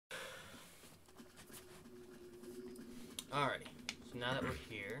Alrighty. So now that we're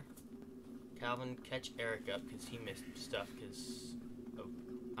here, Calvin, catch Eric up because he missed stuff. Because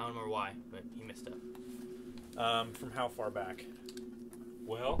I don't remember why, but he missed stuff. From how far back?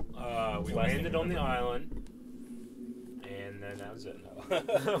 Well, we landed on the island, and then that was it.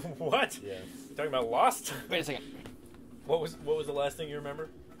 No. What? Yeah. You talking about Lost? Wait a second. What was the last thing you remember?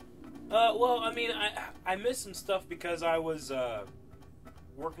 Well, I mean, I missed some stuff because I was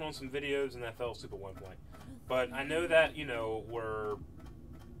working on some videos and I fell asleep at one point. But I know that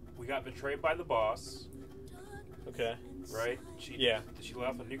we got betrayed by the boss. Okay. Right? She let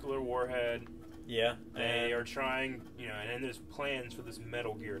off a nuclear warhead. Yeah. They are trying, and then there's plans for this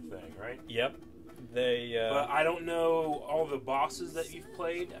Metal Gear thing, right? Yep. They. But I don't know all the bosses that you've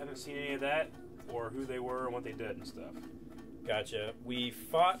played. I haven't seen any of that, or who they were and what they did and stuff. Gotcha. We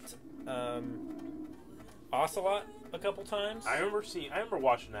fought Ocelot a couple times. I remember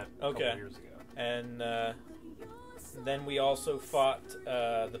watching that a couple years ago. And then we also fought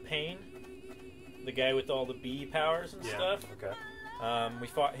the Pain, the guy with all the bee powers and stuff. Okay. We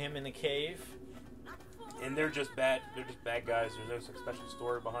fought him in the cave. And they're just bad. They're just bad guys. There's no special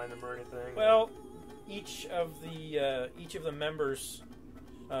story behind them or anything. Well, each of the members,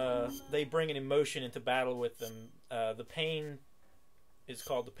 they bring an emotion into battle with them. The Pain is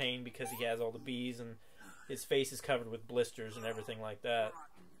called the Pain because he has all the bees and his face is covered with blisters and everything like that.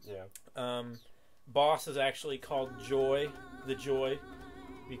 Yeah. Boss is actually called Joy, the Joy,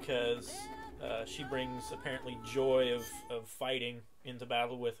 because she brings apparently joy of fighting into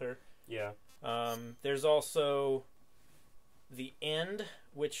battle with her. Yeah. There's also the End,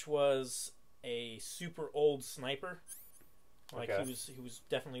 which was a super old sniper. Like he was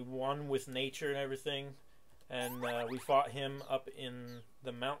definitely one with nature and everything. And we fought him up in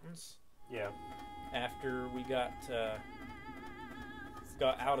the mountains. Yeah. After we got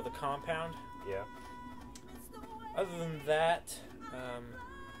out of the compound. Yeah. Other than that,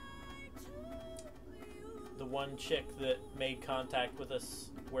 the one chick that made contact with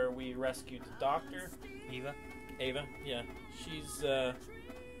us where we rescued the doctor, Ava, yeah,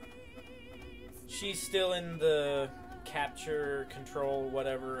 she's still in the capture, control,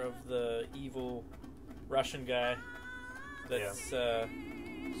 whatever of the evil Russian guy. That's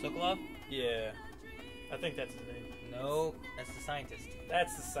Sokolov? Yeah, I think that's his name. No, that's the scientist.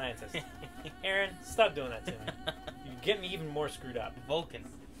 That's the scientist. Aaron, stop doing that to me. You get me even more screwed up. Vulcan.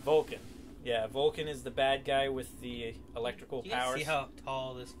 Yeah, Vulcan is the bad guy with the electrical powers. See how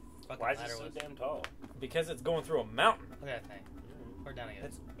tall this fucking Why is ladder it so was? damn tall? Because it's going through a mountain. Look at that thing. Or down again.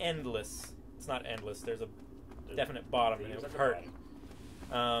 It's endless. It's not endless. There's a definite bottom, and it would hurt.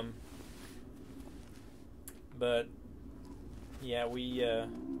 But yeah, we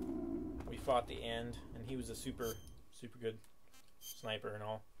fought the End, and he was a super good sniper and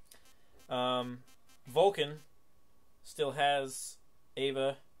all. Vulcan still has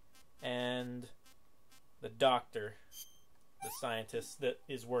Ava and the doctor, the scientist that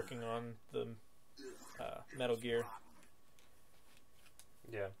is working on the Metal Gear.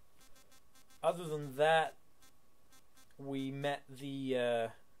 Yeah. Other than that, we met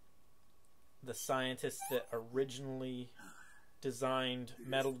the scientist that originally designed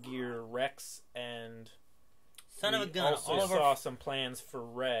Metal Gear Rex, and Son of a gun! Also all of saw our some plans for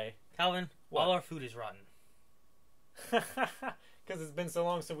Ray. Calvin, What? all our food is rotten. Because it's been so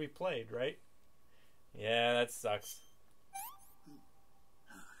long since we played, right? Yeah, that sucks.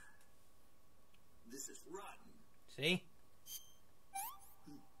 This is rotten. See?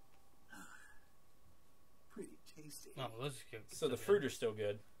 Pretty tasty. Oh, those are good. So the fruit are still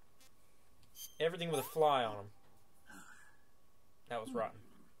good. Everything with a fly on them. That was rotten.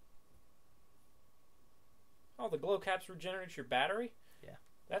 Oh, the glow caps regenerate your battery? Yeah.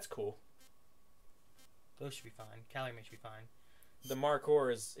 That's cool. Those should be fine. Calorie should be fine. The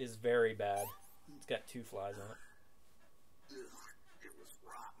Markor is very bad. It's got 2 flies on it. It was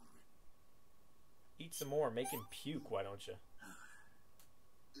rotten. Eat some more. Make him puke, why don't you?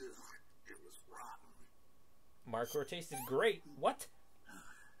 It was rotten. Markor tasted great. What?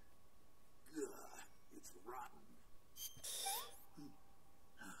 It's rotten.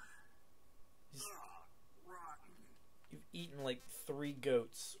 Rotten. You've eaten like 3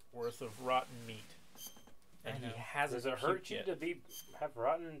 goats worth of rotten meat. And he hasn't Does it hurt puked you yet. to have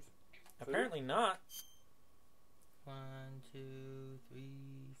rotten food? Apparently not. 1, 2,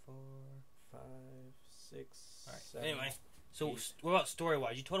 3, 4. 5, 6, Alright. 7. Anyway, so what about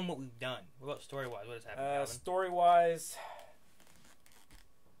story-wise? You told him what we've done. What about story-wise? What has happened, Calvin? Story-wise,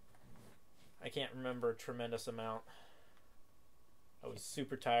 I can't remember a tremendous amount. I was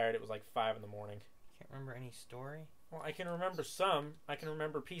super tired. It was like 5 in the morning. Can't remember any story? Well, I can remember some. I can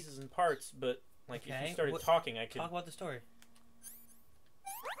remember pieces and parts, but Like, if Okay, you started what- talking, I could... Talk about the story.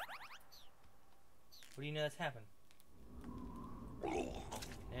 What do you know that's happened?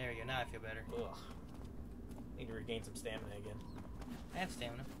 There you go. Now I feel better. Ugh. Need to regain some stamina again. I have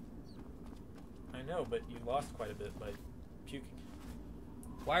stamina. I know, but you lost quite a bit by puking.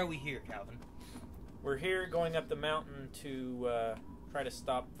 Why are we here, Calvin? We're here going up the mountain to try to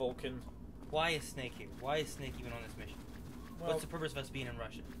stop Vulcan. Why is Snake here? Why is Snake even on this mission? Well, What's the purpose of us being in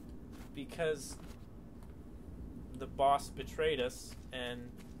Russia? because the boss betrayed us and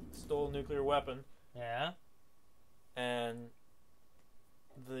stole a nuclear weapon, Yeah? and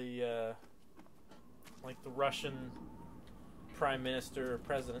the like the Russian prime minister or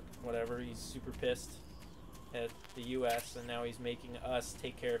president, whatever, he's super pissed at the U.S. and now he's making us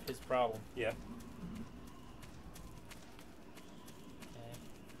take care of his problem. Yeah. Okay.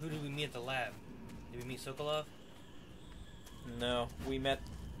 Who did we meet at the lab? Did we meet Sokolov? No, we met.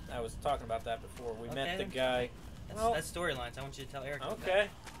 I was talking about that before. We met the Okay. guy. That's storylines. I want you to tell Eric. about Okay.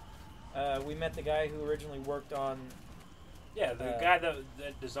 We met the guy who originally worked on. Yeah, the guy that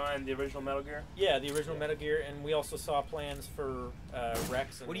designed the original Metal Gear. Yeah, the original Metal Gear, and we also saw plans for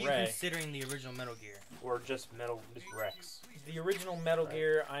Rex that. and What are you Ray. considering the original Metal Gear? Or just Rex. The original Metal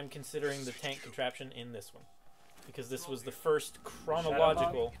Gear, I'm considering the tank contraption in this one. Because this was the first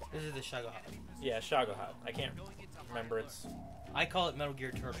chronological... This is the Shagohod. Yeah, Shagohod. I can't remember its... I call it Metal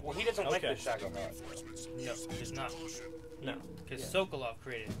Gear Turtle. Well, he doesn't like the Okay. Shagohod. No, he does not. No. Because Sokolov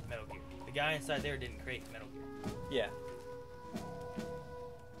created Metal Gear. The guy inside there didn't create Metal Gear. Yeah.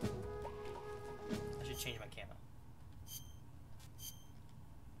 I should change my camo.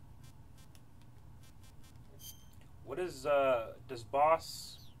 What is, does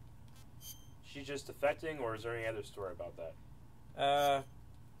Boss... She's just defecting, or is there any other story about that?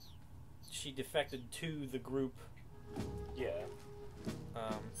 She defected to the group. Yeah.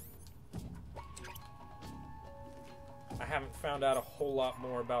 I haven't found out a whole lot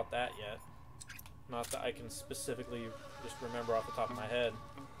more about that yet. Not that I can specifically just remember off the top of my head.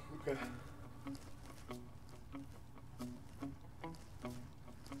 Okay.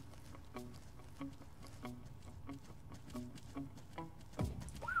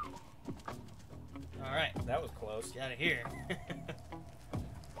 Alright, That was close. get out of here.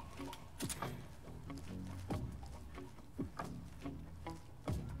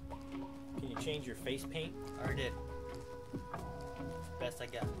 Can you change your face paint? Already did. Best I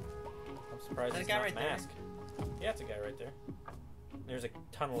got. I'm surprised Is that it's a guy not right there? mask. Yeah, it's a guy right there. There's a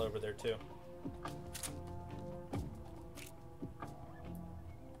tunnel over there too.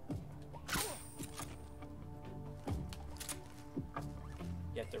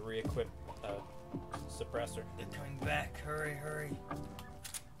 You have to re-equip suppressor. They're coming back. Hurry, hurry.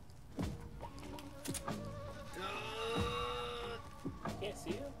 Can't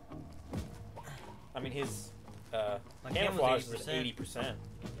see him? I mean, his My camouflage camera's was 80%. 80%. Yes.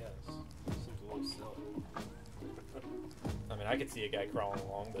 Seems a little silly. I mean, I could see a guy crawling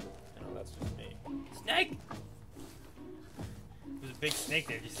along, but you know, that's just me. Snake! There's a big snake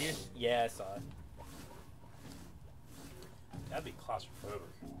there. Did you see it? Yeah, I saw it. That'd be claustrophobic.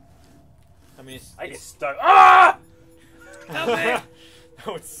 I mean, it's, I get stuck. Ah! Help me! that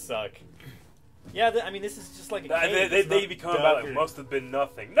would suck. Yeah, I mean, this is just like a cave. They It's not become about dug it or- must have been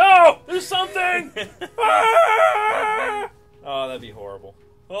nothing. No! There's something! Ah! Oh, that'd be horrible.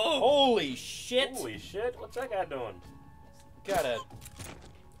 Oh! Holy shit! Holy shit, what's that guy doing? Got a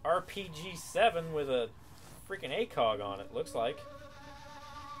RPG-7 with a freaking ACOG on it, looks like.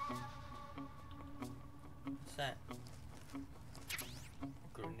 What's that?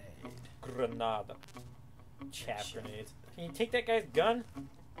 Grenade. Granada. Chaff grenades. Can you take that guy's gun?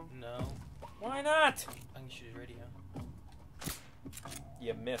 No. Why not? I can shoot his radio.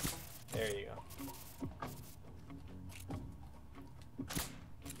 You missed. There you go.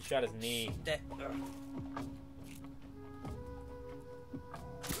 You shot his knee. That.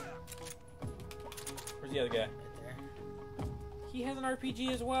 Where's the other guy? Right there. He has an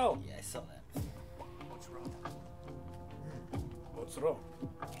RPG as well. Yeah, I saw that. What's wrong? What's wrong?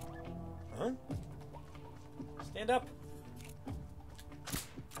 Huh? Stand up.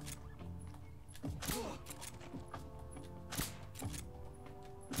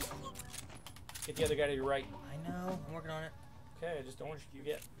 Get the other guy to your right. I know. I'm working on it. Okay, I just don't want you to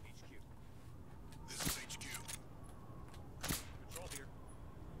get. HQ. This is HQ. Control here.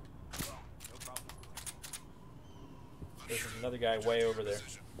 No problem. There's another guy way over there.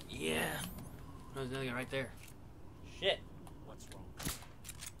 Yeah. There's another guy right there. Shit. What's wrong?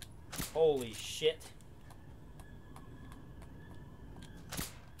 Holy shit.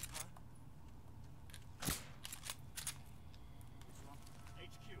 What's wrong?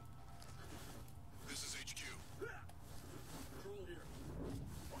 HQ.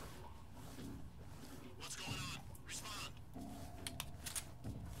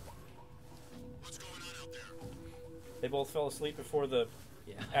 both fell asleep before the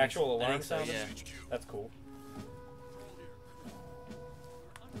Yeah. actual I alarm think so, sounded? yeah. That's cool.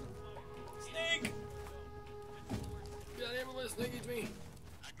 Snake! God damn it, let Snake eat me.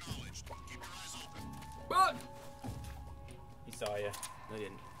 Acknowledged. Keep your eyes open. But He saw you. No, he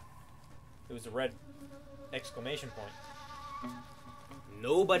didn't. It was a red exclamation point.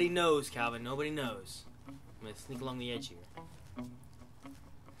 Nobody knows, Calvin. Nobody knows. I'm gonna sneak along the edge here.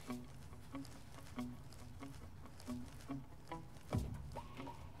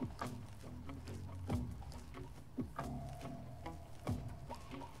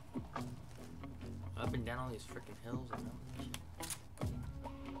 Up and down all these freaking hills and mountains and shit.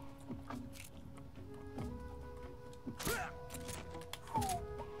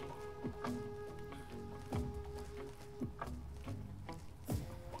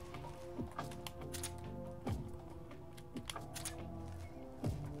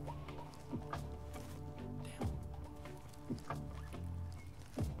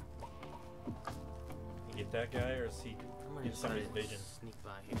 You get that guy, or is he? I'm gonna Get just somebody's try to vision. sneak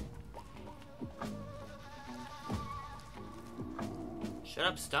by here. Shut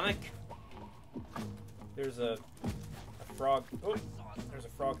up, stomach. There's a frog. Oh, there's a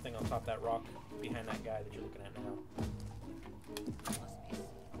frog thing on top of that rock behind that guy that you're looking at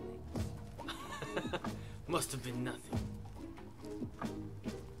now. Must have been nothing.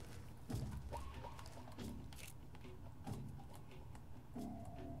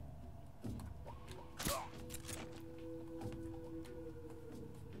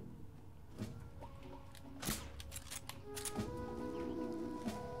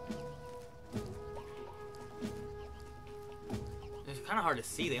 It's kind of hard to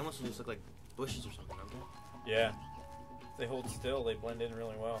see. They almost just look like bushes or something, don't they? Yeah. If they hold still, they blend in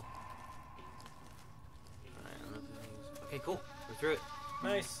really well. Alright, I don't know if this is- Okay, cool. We're through it.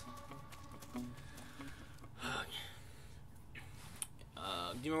 Nice.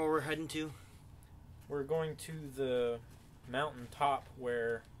 Do you know where we're heading to? We're going to the mountain top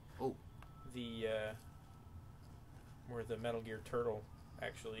where Oh. where the Metal Gear Turtle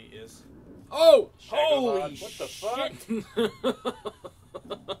actually is. oh, Holy what the fuck?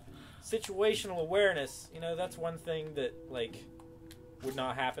 Situational awareness. You know, that's one thing that like would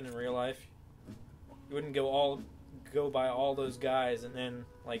not happen in real life. You wouldn't go by all those guys and then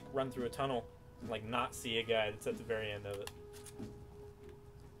like run through a tunnel and like not see a guy that's at the very end of it.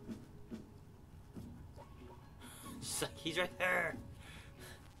 Just like, he's right there.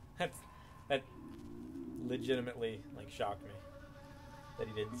 That legitimately like shocked me that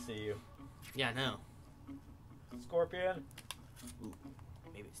he didn't see you. Yeah, I know. Scorpion. Ooh,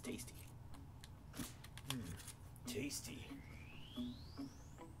 maybe it's tasty. Tasty.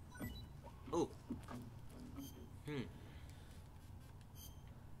 Ooh.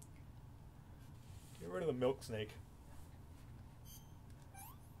 Get rid of the milk snake.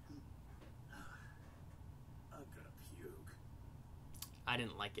 I'm gonna puke. I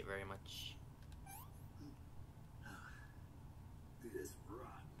didn't like it very much. This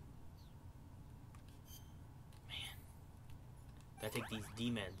rotten. Gotta take these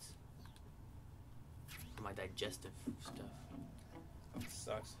D-meds. For my digestive stuff.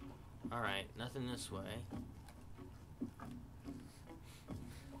 Sucks. Alright, nothing this way.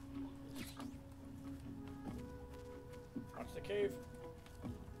 Watch the cave.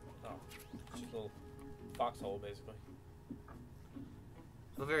 Oh, it's just a little foxhole, basically.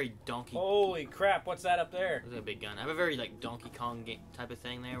 A very Donkey... Holy crap! What's that up there? Look at a big gun. I have a very, like, Donkey Kong type of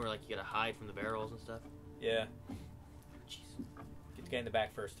thing there, where, like, you gotta hide from the barrels and stuff. Yeah. Jeez. Get the guy in the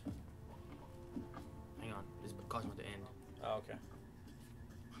back first. Hang on. This causing at the end. Oh, okay.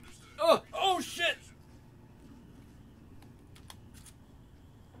 oh, oh shit!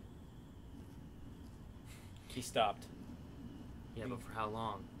 He stopped. Yeah, but for how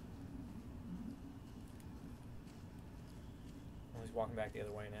long? Well, he's walking back the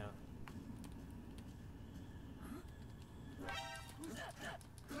other way now.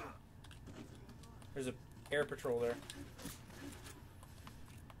 There's a air patrol there.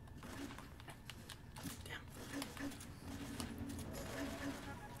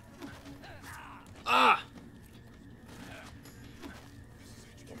 Ah!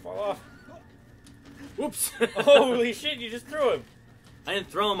 Don't fall off. Whoops! Holy shit, you just threw him! I didn't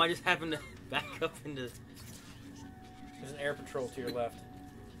throw him, I just happened to back up into... There's an air patrol to your left.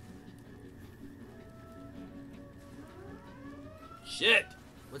 Shit!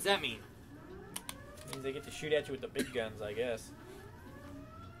 What's that mean? Means they get to shoot at you with the big guns, I guess.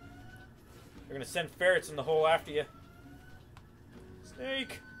 They're gonna send ferrets in the hole after you.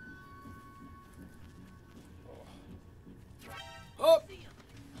 Snake! Oh,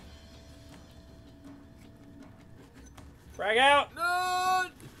 Frag out! No!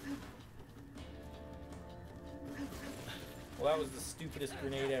 Well, that was the stupidest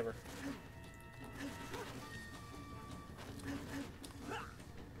grenade ever.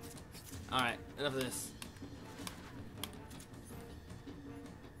 Alright, enough of this.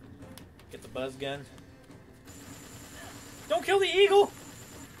 Get the buzz gun. Don't kill the eagle!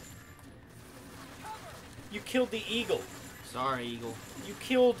 You killed the eagle. Sorry, Eagle. You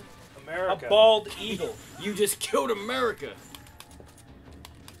killed America. a bald eagle. You just killed America!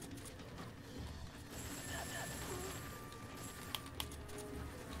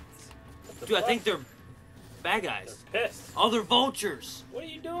 What the Dude, I fuck? think they're bad guys. They're pissed. Oh, they're vultures! What are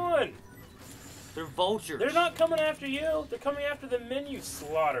you doing? They're vultures. They're not coming after you. They're coming after the men you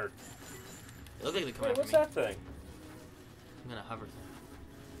slaughtered. They look like they're coming Wait, after what's me. that thing? I'm gonna hover.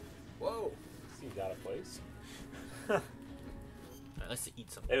 Whoa. Seems out of place. Alright, let's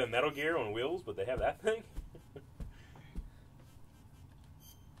eat something. They have a Metal Gear on wheels, but they have that thing?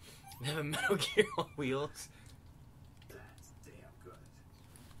 They have a Metal Gear on wheels. That's damn good.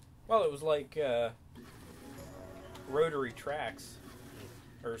 Well, it was like rotary tracks.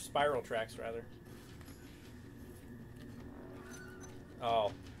 Or spiral tracks, rather.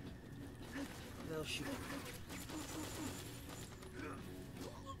 Oh. They'll shoot.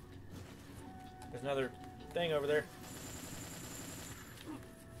 There's another thing over there.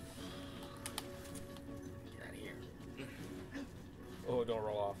 Get out of here. Oh, don't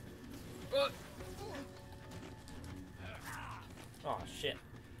roll off. What? Oh, shit.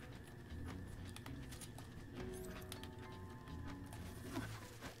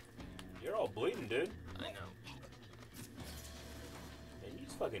 You're all bleeding, dude. I know. And you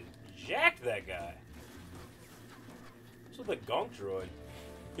just fucking jacked that guy. This looks like Gonk Droid.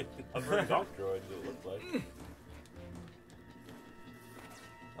 A very Gonk Droid, is what it looks like.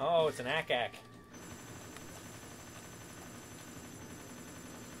 Oh, it's an Ack-Ack.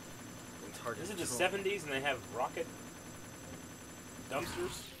 It's hard to Is it the control. 70s and they have rocket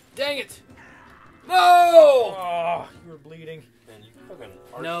dumpsters? Dang it! No! Oh, you were bleeding. Man, you fucking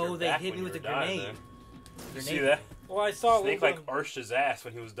arched No, your they back hit when me you with were a dying, grenade. man. You Grenade. see that? Well, I saw Snake a like little... arched his ass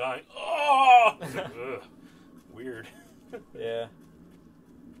when he was dying. Oh! Ugh. Weird. Yeah.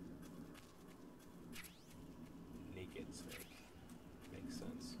 Naked snake. Makes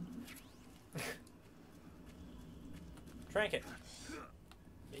sense. Trinket.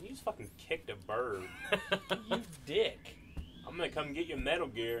 Man, you just fucking kicked a bird. You dick. I'm gonna come get your Metal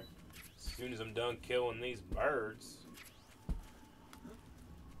Gear as soon as I'm done killing these birds.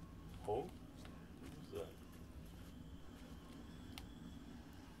 Oh? What's that?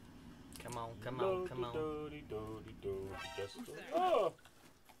 Come on, come on, come on. Just oh,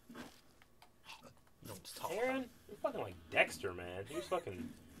 You don't just talk. Aaron, you're fucking like Dexter, man. You're fucking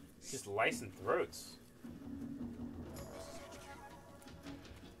just slicing throats.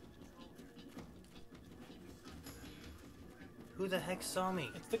 Who the heck saw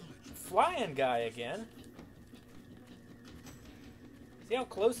me? It's the flying guy again. See how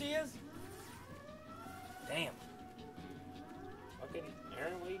close he is? Damn. Fucking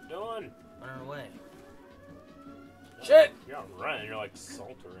Aaron, what are you doing? Running away. Shit! You're not running. You're like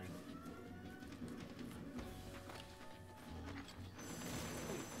saltering.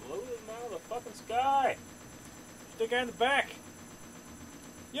 Blow them out of the fucking sky. The guy in the back.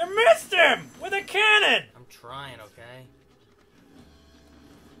 You missed him with a cannon. I'm trying, okay?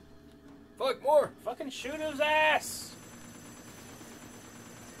 Fuck, more! Fucking shoot his ass.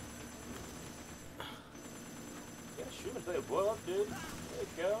 You gotta shoot him until they blow up, dude. There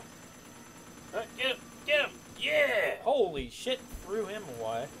you go. Get him! Get him! Yeah! Holy shit! Threw him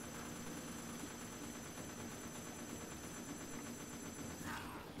away.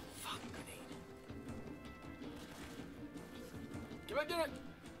 Fuck, grenade. Get back in it!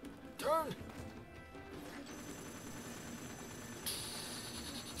 Turn!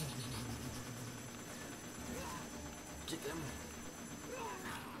 Get them.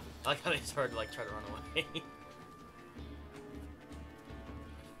 I like how they started to like try to run away.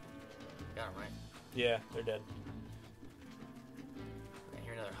 Got him right. Yeah, they're dead. I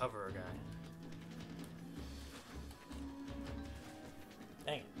hear another hoverer guy.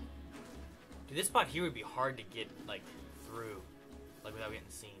 Dang it. Dude, this spot here would be hard to get like through, like without getting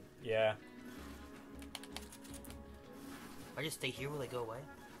seen. Yeah. If I just stay here, will they go away?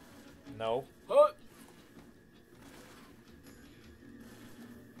 No. Huh?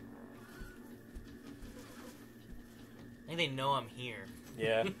 I think they know I'm here.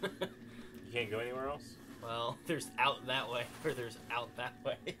 Yeah. You can't go anywhere else? Well, there's out that way, or there's out that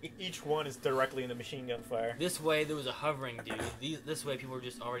way. Each one is directly in the machine gun fire. This way, there was a hovering dude. This way, people were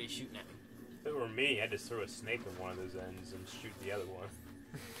just already shooting at me. If it were me, I'd just throw a snake in one of those ends and shoot the other one.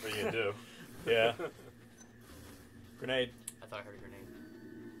 What are you gonna do? Yeah. Grenade. I thought I heard a grenade.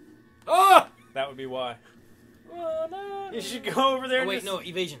 Oh! That would be why. Oh, no. You should go over there Oh and wait, just, no,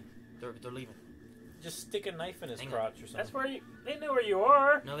 evasion. They're leaving. just stick a knife in his Hang on. crotch or something. That's where you. They know where you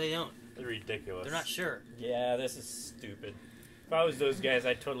are. No, they don't. They're ridiculous. They're not sure. Yeah, this is stupid. If I was those guys,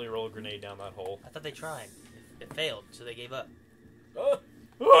 I'd totally roll a grenade down that hole. I thought they tried. It failed, so they gave up. Oh!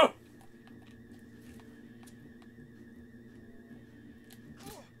 Oh!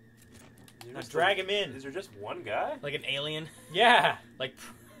 Is there Now just drag him in. Is there just one guy? Like an alien. Yeah! Like.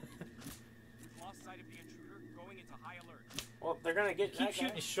 Lost sight of the intruder, going into high alert. Well, they're gonna get. Keep that shooting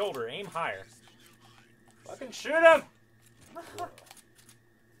guy. his shoulder. Aim higher. Fucking shoot him!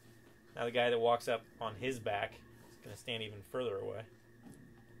 Now the guy that walks up on his back is going to stand even further away.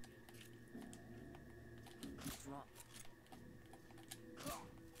 What's wrong?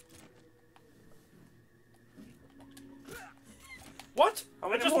 What? How I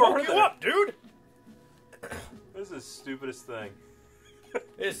many just more woke are you there? up, dude! This is the stupidest thing.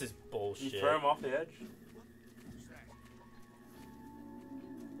 This is You bullshit. throw him off the edge.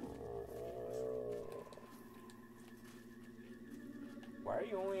 Why are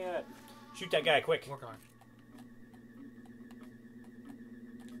you only at? Shoot that guy, quick. Work on.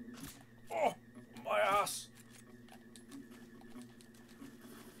 Oh, my ass.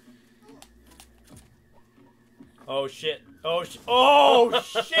 Oh, shit. Oh, oh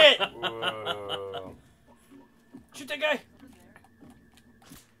shit! Whoa. Shoot that guy!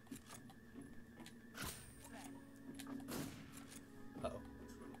 Uh-oh.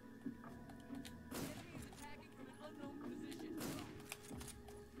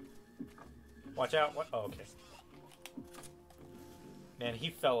 Watch out. What? Oh, okay. Man, he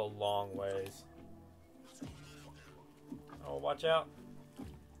fell a long ways. Oh, watch out.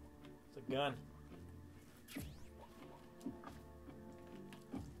 It's a gun.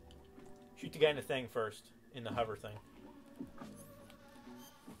 Shoot the guy in the thing first. In the hover thing.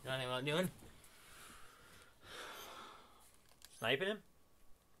 You know what I'm doing? Sniping him?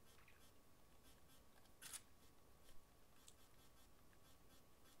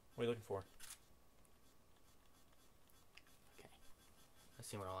 What are you looking for? Let's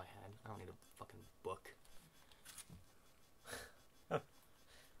see what all I had. I don't need a fucking book.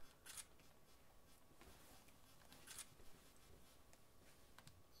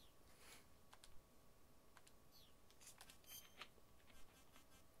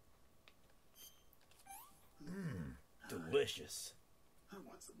 Delicious. I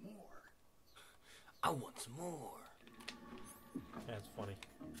want some more. I want some more. That's funny.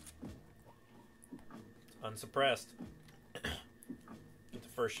 Unsuppressed. Get the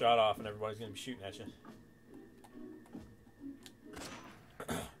first shot off and everybody's gonna be shooting at you.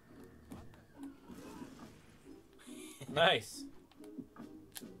 Nice.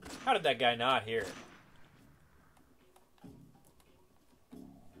 How did that guy not hear it?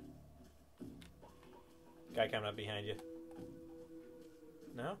 Guy coming up behind you.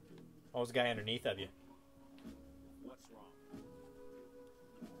 No? Oh, there's a guy underneath of you. What's wrong?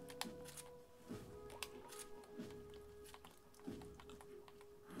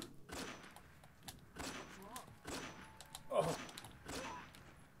 Oh.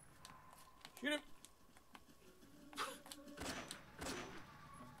 Shoot him.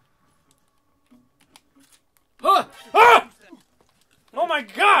 Huh! Ah! Oh my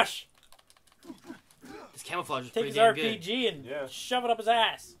gosh! This camouflage is Take pretty his damn RPG good. and Yeah. shove it up his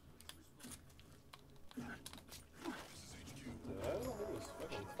ass.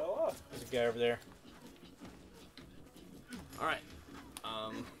 Fucking fell off. There's a guy over there. All right.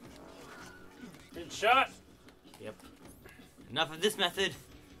 Good shot. Yep. Enough of this method.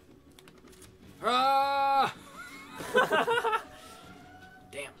 Ah!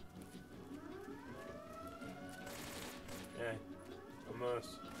 Damn. Yeah. Almost.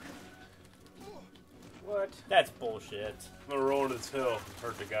 What? That's bullshit. I'm gonna roll into this hill and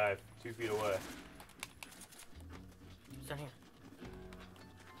hurt the guy 2 feet away. What's down here?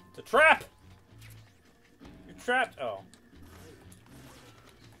 It's a trap! You're trapped. Oh.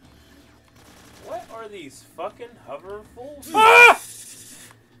 What are these fucking hover fools? Ah!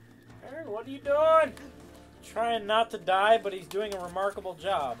 Aaron, what are you doing? Trying not to die, but he's doing a remarkable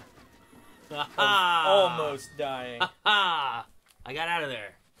job. Ha! Almost dying. Ha! I got out of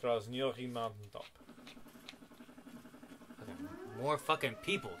there. Krasnyoki mountaintop. More fucking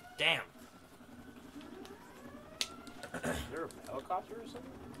people. Damn. Is there a helicopter or something?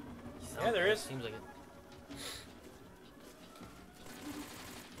 Yeah, there is. Seems like it.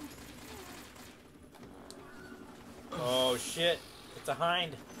 Oh shit. It's a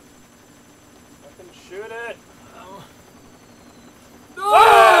hind. Fucking shoot it! Oh.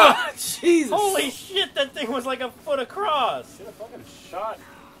 Ah! Jesus! Holy shit, that thing was like a foot across! Should have fucking shot.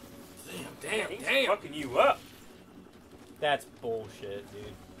 Damn, He's damn! fucking you up. That's bullshit, dude.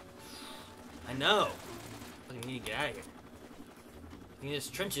 I know. I need to get out of here. I need his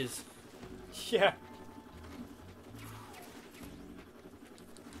trenches. Yeah.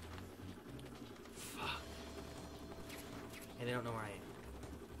 Fuck. And they don't know where I am.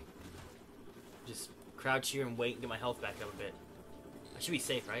 Just crouch here and wait and get my health back up a bit. I should be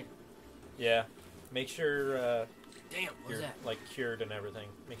safe, right? Yeah. Make sure Damn, what was you're that? like cured and everything.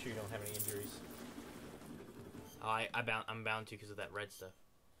 Make sure you don't have any injuries. Oh, I'm bound to because of that red stuff.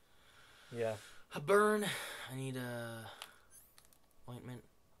 Yeah. A burn. I need ointment.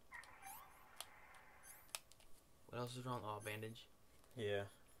 What else is wrong? Oh, bandage. Yeah.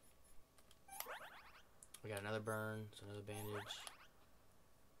 We got another burn, so another bandage.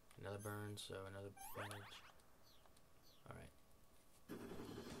 Another burn, so another bandage. Alright.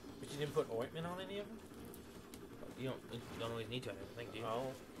 But you didn't put ointment on any of them? You don't always need to, I don't think, do you?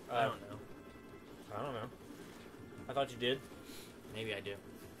 Oh. I don't know. I don't know. I thought you did. Maybe I do.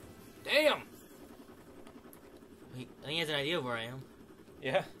 Damn! I think he has an idea of where I am.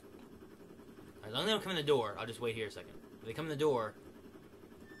 Yeah. As long as they don't come in the door, I'll just wait here a second. If they come in the door,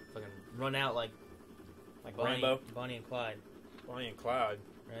 fucking run out like Rambo. Bonnie and Clyde, Bonnie and Clyde.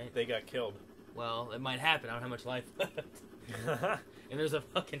 right? They got killed. Well, it might happen. I don't have much life left. And there's a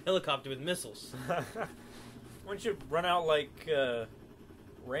fucking helicopter with missiles. Why don't you run out like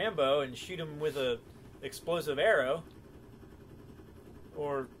Rambo and shoot him with a explosive arrow?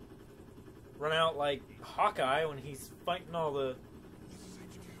 Or run out like Hawkeye when he's fighting all the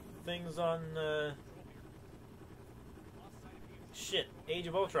things on Age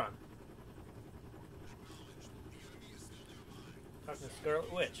of Ultron. Talking to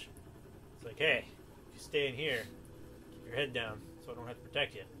Scarlet Witch. It's like, hey, if you stay in here, keep your head down so I don't have to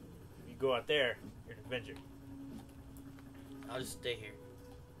protect you. If you go out there, you're an Avenger. I'll just stay here.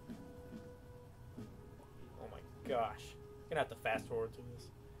 Oh my gosh. I'm gonna have to fast forward through this.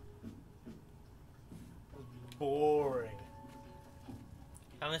 It's boring.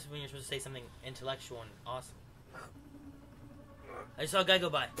 How am I when you're supposed to say something intellectual and awesome? I just saw a guy go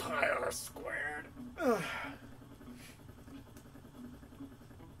by. Pile squared.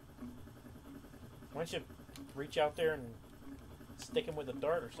 Why don't you reach out there and stick him with a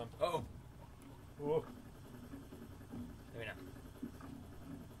dart or something? Oh. Whoa. Maybe not.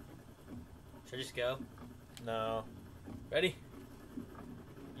 Should I just go? No. Ready?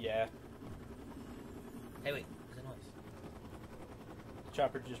 Yeah. Hey, wait. What's the noise?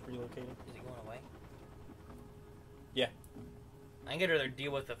 Chopper just relocated. Is it going away? Yeah. I can rather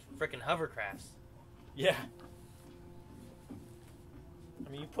deal with the frickin' hovercrafts. Yeah. I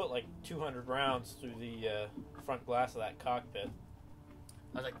mean, you put like 200 rounds through the front glass of that cockpit.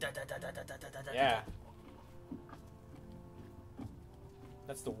 I was like, da da da da da da da da. Yeah.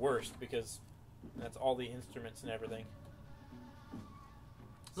 That's the worst because that's all the instruments and everything.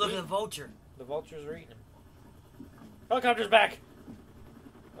 Look at the vulture. The vultures are eating him. Helicopter's back!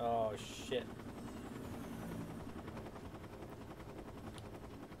 Oh, shit.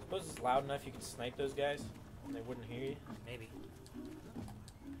 Suppose it's loud enough you can snipe those guys and they wouldn't hear you. Maybe.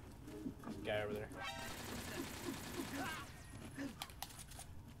 Guy over there.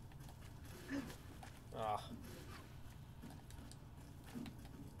 Ah.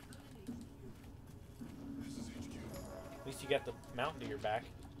 At least you got the mountain to your back.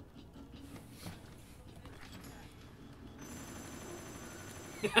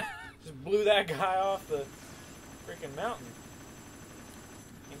 Just blew that guy off the freaking mountain.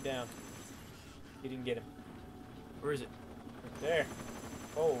 Came down. You didn't get him. Where is it? Right there.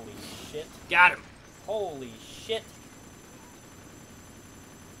 Holy shit. Got him. Holy shit.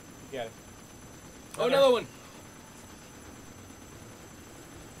 Got him. Oh, another one.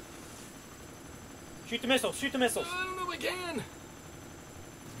 Shoot the missiles. Shoot the missiles. I don't know if I can.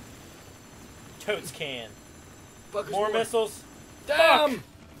 Totes can. Fuck, there's More missiles. Damn. Fuck.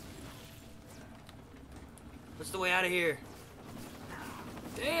 What's the way out of here?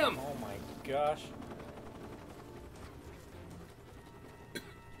 Damn. Oh my gosh.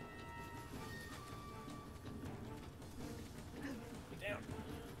 Get down.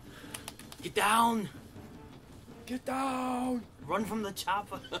 Get down. Get down. Run from the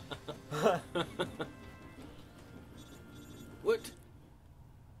chopper. What?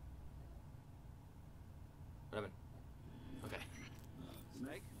 What happened? Okay.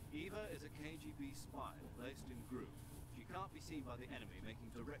 Snake, Eva is a KGB spy placed in Groove. She can't be seen by the enemy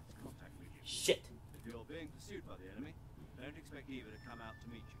making direct contact with you. Shit. If you're being pursued by the enemy, don't expect Eva to come out to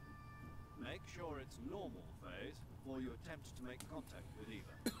meet you. Make sure it's normal phase before you attempt to make contact with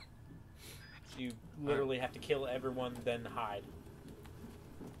Eva. So you literally have to kill everyone, then hide.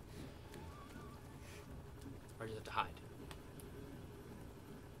 Or just have to hide.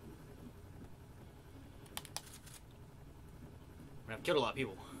 I've killed a lot of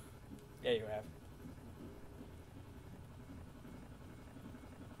people. Yeah, you have.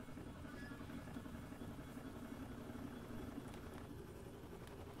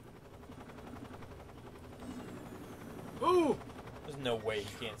 Ooh! There's no way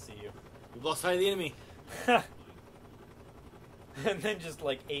he can't see you. We've lost sight of the enemy. And then just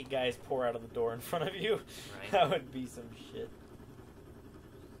like 8 guys pour out of the door in front of you. Right. That would be some shit.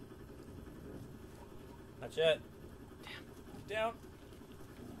 Not yet. Damn. Get down.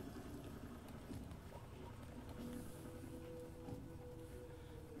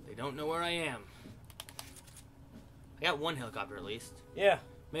 They don't know where I am. I got one helicopter at least. Yeah.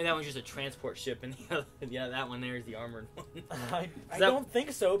 Maybe that one's just a transport ship, and the other, yeah, that one there is the armored one. I don't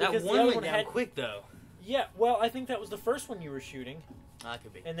think so, That because one the other went one down had... quick, though. Yeah, well, I think that was the first one you were shooting, That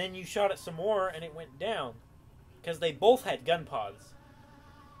could be. and then you shot it some more, and it went down. Because they both had gun pods.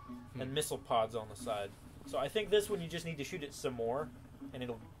 And missile pods on the side. So I think this one you just need to shoot it some more, and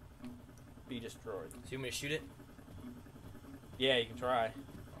it'll be destroyed. So you want me to shoot it? Yeah, you can try.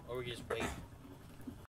 Or we can just wait?